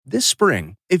This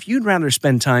spring, if you'd rather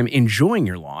spend time enjoying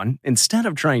your lawn instead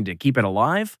of trying to keep it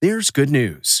alive, there's good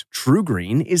news.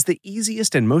 TruGreen is the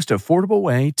easiest and most affordable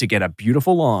way to get a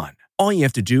beautiful lawn. All you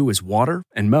have to do is water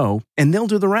and mow, and they'll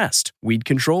do the rest. Weed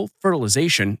control,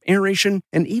 fertilization, aeration,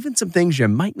 and even some things you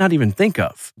might not even think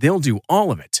of. They'll do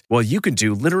all of it, while you can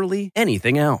do literally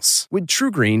anything else. With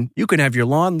TruGreen, you can have your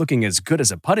lawn looking as good as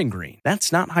a putting green.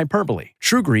 That's not hyperbole.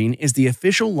 TruGreen is the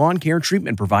official lawn care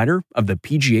treatment provider of the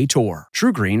PGA Tour.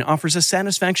 TruGreen offers a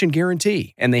satisfaction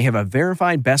guarantee, and they have a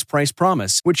verified best price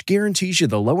promise, which guarantees you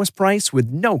the lowest price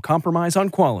with no compromise on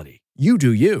quality. You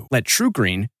do you. Let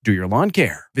TruGreen do your lawn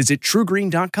care. Visit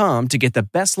TruGreen.com to get the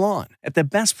best lawn at the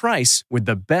best price with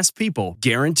the best people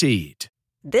guaranteed.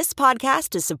 This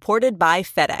podcast is supported by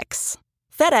FedEx.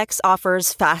 FedEx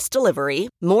offers fast delivery,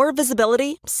 more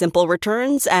visibility, simple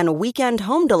returns, and weekend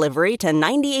home delivery to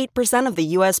 98% of the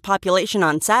U.S. population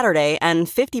on Saturday and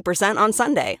 50% on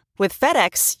Sunday. With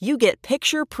FedEx, you get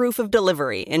picture proof of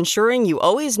delivery, ensuring you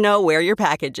always know where your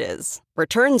package is.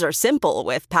 Returns are simple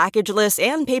with packageless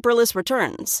and paperless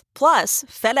returns. Plus,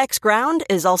 FedEx Ground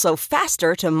is also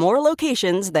faster to more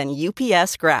locations than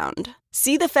UPS Ground.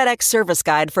 See the FedEx service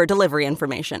guide for delivery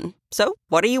information. So,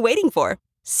 what are you waiting for?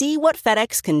 See what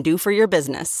FedEx can do for your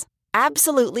business.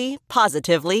 Absolutely,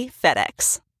 positively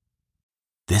FedEx.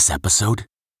 This episode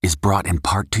is brought in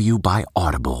part to you by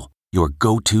Audible, your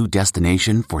go-to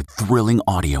destination for thrilling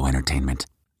audio entertainment.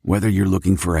 Whether you're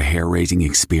looking for a hair-raising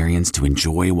experience to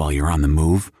enjoy while you're on the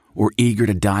move or eager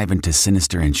to dive into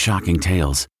sinister and shocking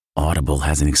tales, Audible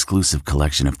has an exclusive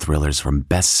collection of thrillers from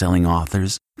best-selling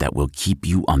authors that will keep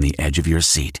you on the edge of your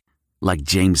seat. Like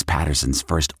James Patterson's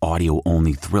first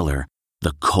audio-only thriller,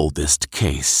 The Coldest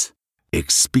Case.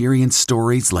 Experience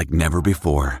stories like never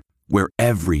before, where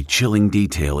every chilling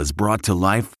detail is brought to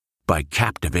life by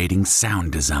captivating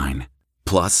sound design.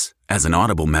 Plus, as an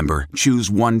Audible member, choose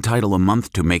one title a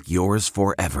month to make yours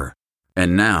forever.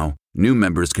 And now, new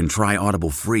members can try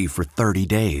Audible free for 30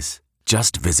 days.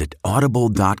 Just visit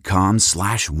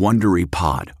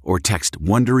audible.com/WonderyPod or text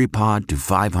WonderyPod to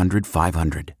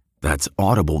 500-500. That's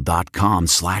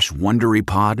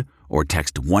audible.com/WonderyPod or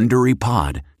text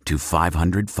WonderyPod to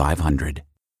 500-500.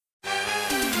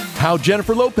 How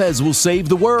Jennifer Lopez will save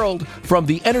the world. From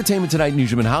the Entertainment Tonight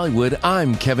newsroom in Hollywood,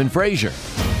 I'm Kevin Frazier.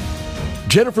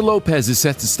 Jennifer Lopez is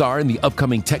set to star in the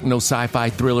upcoming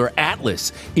techno-sci-fi thriller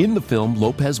Atlas. In the film,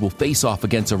 Lopez will face off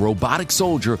against a robotic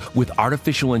soldier with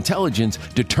artificial intelligence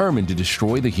determined to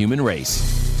destroy the human race.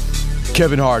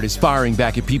 Kevin Hart is firing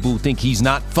back at people who think he's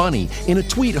not funny. In a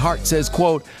tweet, Hart says,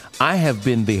 quote, "I have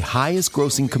been the highest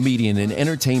grossing comedian in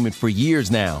entertainment for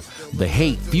years now. The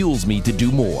hate fuels me to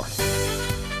do more."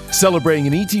 Celebrating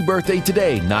an E.T. birthday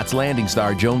today, Knots Landing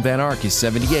star Joan Van Ark is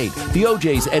 78, the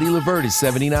OJ's Eddie Levert is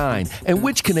 79, and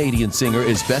which Canadian singer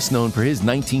is best known for his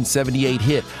 1978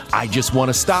 hit, I Just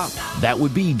Wanna Stop? That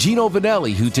would be Gino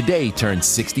Vanelli, who today turns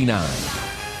 69.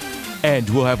 And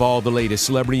we'll have all the latest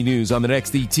celebrity news on the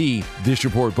next ET. This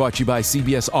report brought to you by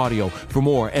CBS Audio. For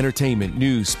more entertainment,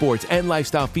 news, sports, and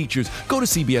lifestyle features, go to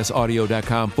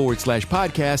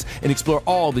cbsaudio.com/podcast and explore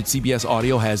all that CBS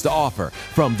Audio has to offer.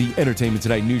 From the Entertainment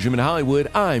Tonight newsroom in Hollywood,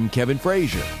 I'm Kevin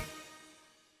Frazier.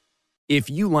 If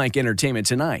you like Entertainment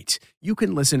Tonight, you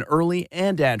can listen early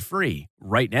and ad-free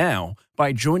right now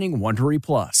by joining Wondery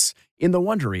Plus in the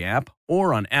Wondery app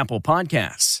or on Apple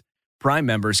Podcasts. Prime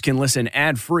members can listen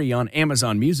ad-free on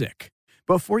Amazon Music.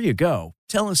 Before you go,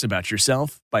 tell us about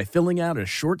yourself by filling out a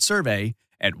short survey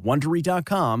at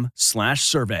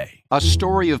Wondery.com/survey. A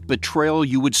story of betrayal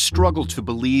you would struggle to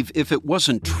believe if it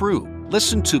wasn't true.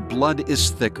 Listen to Blood is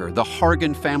Thicker, the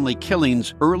Hargan family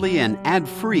killings, early and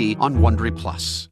ad-free on Wondery Plus.